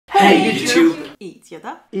Hey YouTube! It's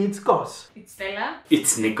Yada. It's Gus. It's Stella.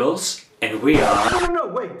 It's Nichols, and we are... No,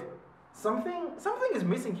 wait. Something is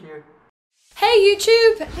missing here. Hey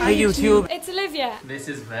YouTube! Hi YouTube. It's Olivia. This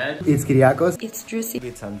is Ved. It's Kyriakos. It's Drusi.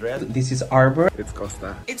 It's Andrea. This is Arbor. It's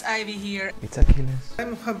Costa. It's Ivy here. It's Achilles.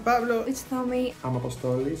 I'm Juan Pablo. It's Tommy. I'm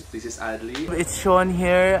Apostolis. This is Adli. It's Sean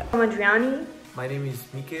here. I'm Adriani. My name is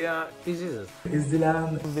Mikea. This is It's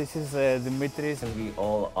Dylan. This is Dimitris. And we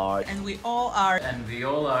all are And we all are. And we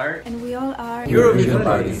all are... And we all are. Eurovision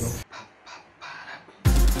Buddies.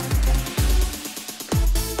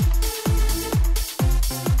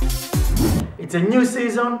 It's a new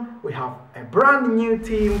season. We have a brand new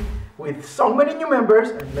team with so many new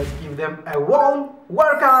members, and let's give them a warm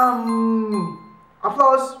welcome.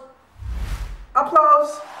 Applause.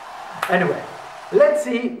 Applause. Anyway, let's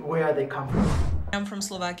see where they come from. I'm from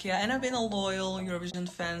Slovakia and I've been a loyal Eurovision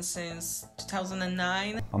fan since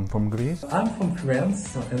 2009. I'm from Greece. I'm from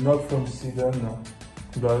France and not from Sweden,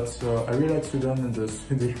 but I really like Sweden and the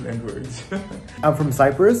Swedish language. I'm from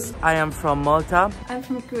Cyprus. I am from Malta. I'm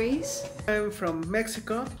from Greece. I'm from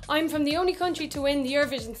Mexico. I'm from the only country to win the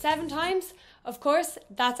Eurovision 7 times. Of course,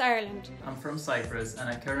 that's Ireland. I'm from Cyprus, and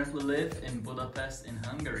I currently live in Budapest in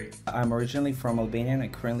Hungary. I'm originally from Albania and I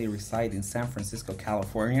currently reside in San Francisco,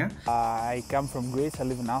 California. I come from Greece. I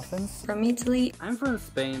live in Athens. From Italy. I'm from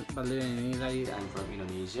Spain, but living in Italy. I'm from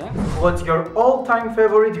Indonesia. What's your all-time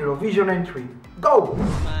favorite Eurovision entry? Go!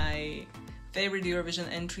 My favorite Eurovision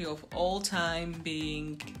entry of all time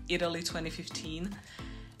being Italy 2015.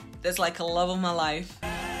 That's like a love of my life.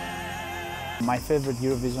 My favorite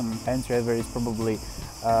Eurovision entry ever is probably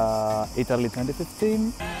Italy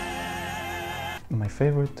 2015. My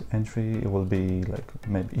favorite entry will be like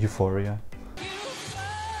maybe Euphoria.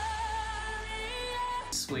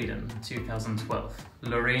 Sweden, 2012.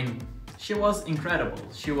 Loreen, she was incredible.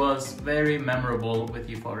 She was very memorable with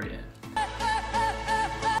Euphoria.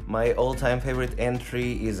 My all-time favorite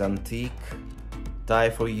entry is Antique. Die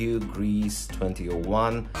for You, Greece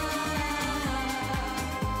 2001.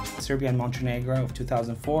 Serbia and Montenegro of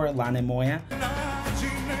 2004, Lana Moya.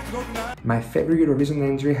 My favorite Eurovision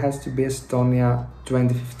entry has to be Estonia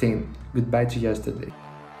 2015. Goodbye to Yesterday.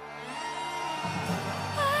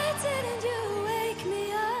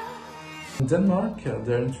 In Denmark,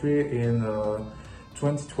 their entry in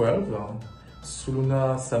 2012,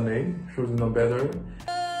 Suluna Samei, should know better.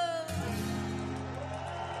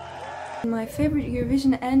 My favorite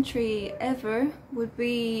Eurovision entry ever would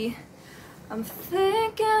be I'm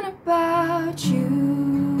thinking about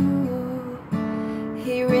you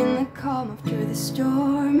here in the calm after the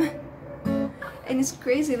storm. And it's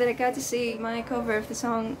crazy that I got to see my cover of the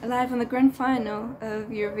song live on the grand final of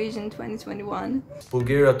Eurovision 2021.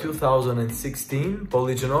 Bulgaria 2016,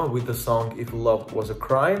 Poligino with the song If Love Was a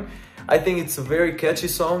Crime. I think it's a very catchy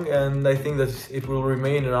song and I think that it will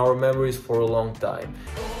remain in our memories for a long time.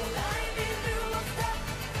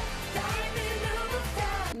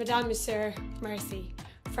 Madame Monsieur Mercy,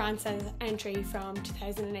 France's entry from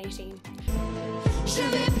 2018.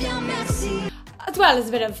 As well as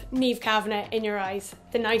a bit of Niamh Kavanagh, In Your Eyes,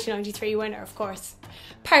 the 1993 winner, of course.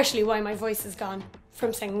 Partially why my voice is gone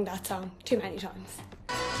from singing that song too many times.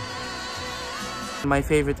 My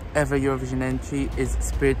favorite ever Eurovision entry is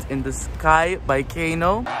Spirit in the Sky by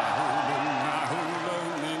Kano.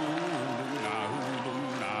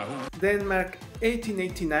 Denmark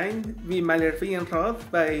 1889, Vi maler en rad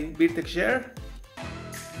by Birte Kjær.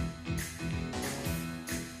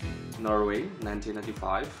 Norway,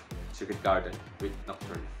 1995. Secret Garden with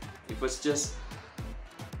Nocturne. It was just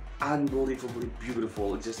unbelievably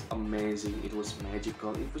beautiful, just amazing. It was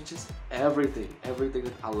magical. It was just everything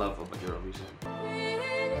that I love about Eurovision.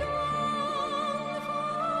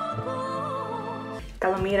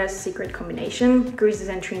 Kalomira's Secret Combination, Greece's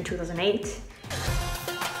entry in 2008.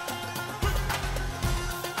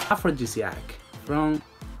 Aphrodisiac from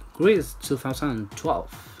Greece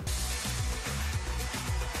 2012.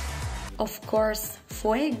 Of course,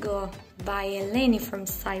 Fuego by Eleni from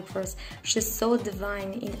Cyprus. She's so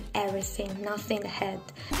divine in everything, nothing ahead.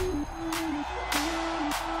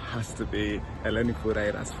 Has to be Eleni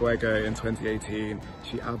Fueira's Fuego in 2018.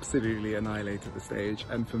 She absolutely annihilated the stage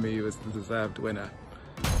and for me was the deserved winner.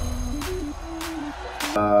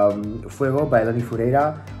 Fuego by Eleni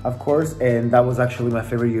Fueira, of course, and that was actually my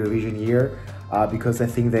favorite Eurovision year because I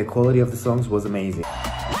think the quality of the songs was amazing.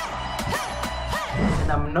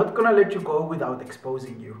 And I'm not gonna let you go without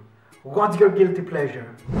exposing you. What's your guilty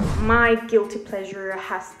pleasure? My guilty pleasure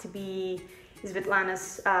has to be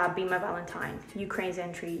Svetlana's Be My Valentine, Ukraine's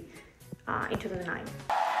entry in 2009.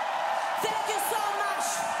 Thank you so much!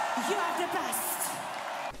 You are the best!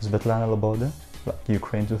 Svetlana Loboda, like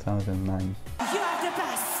Ukraine 2009.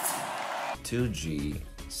 2G,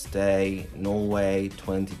 Stay, Norway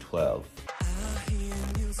 2012.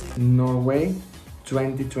 Norway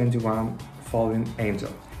 2021, Fallen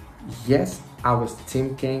Angel. Yes, I was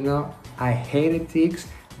Team Kano, I hated Tix,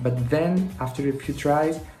 but then after a few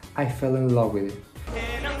tries, I fell in love with it.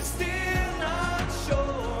 And I'm still not sure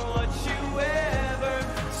what you ever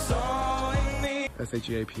saw in me.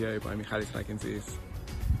 SAGAPO by Michalis Vaganzis.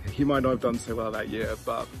 He might not have done so well that year,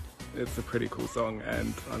 but it's a pretty cool song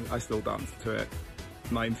and I still dance to it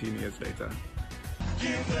 19 years later.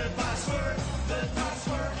 Give the password, the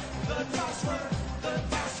password, the password, the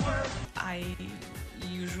password. I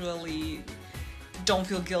usually don't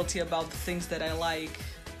feel guilty about the things that I like,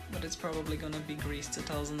 but it's probably gonna be Greece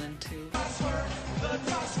 2002. Password, the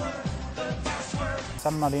password, the password.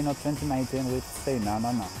 San Marino 2019 with Say Na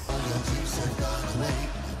Na Na.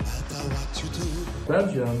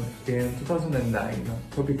 Belgium in 2009,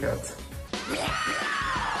 Copycat.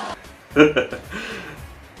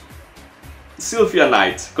 Sylvia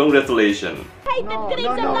Knight, congratulations.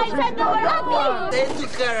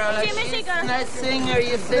 Nice singer,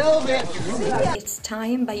 you Sylvia. It's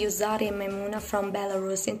Time by Yuzari and Maimuna from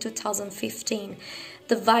Belarus in 2015.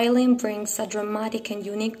 The violin brings a dramatic and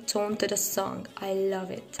unique tone to the song. I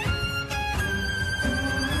love it.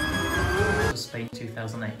 Spain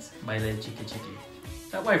 2008 by Lil Chiqui Chiqui.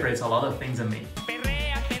 That vibrates a lot of things in me.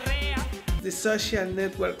 The Social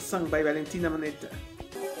Network song by Valentina Monetta.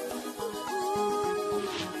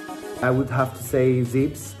 I would have to say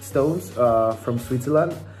Zips Stones from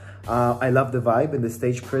Switzerland. I love the vibe and the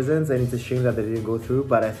stage presence, and it's a shame that they didn't go through,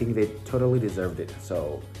 but I think they totally deserved it.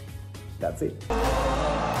 So that's it.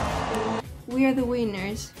 We Are the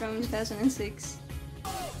Winners from 2006.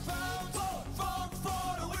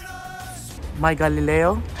 My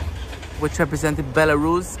Galileo, which represented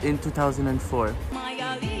Belarus in 2004.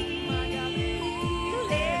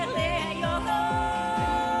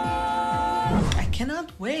 I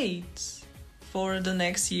cannot wait for the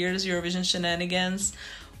next year's Eurovision shenanigans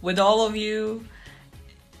with all of you,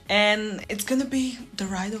 and it's gonna be the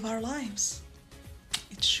ride of our lives.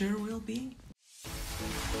 It sure will be.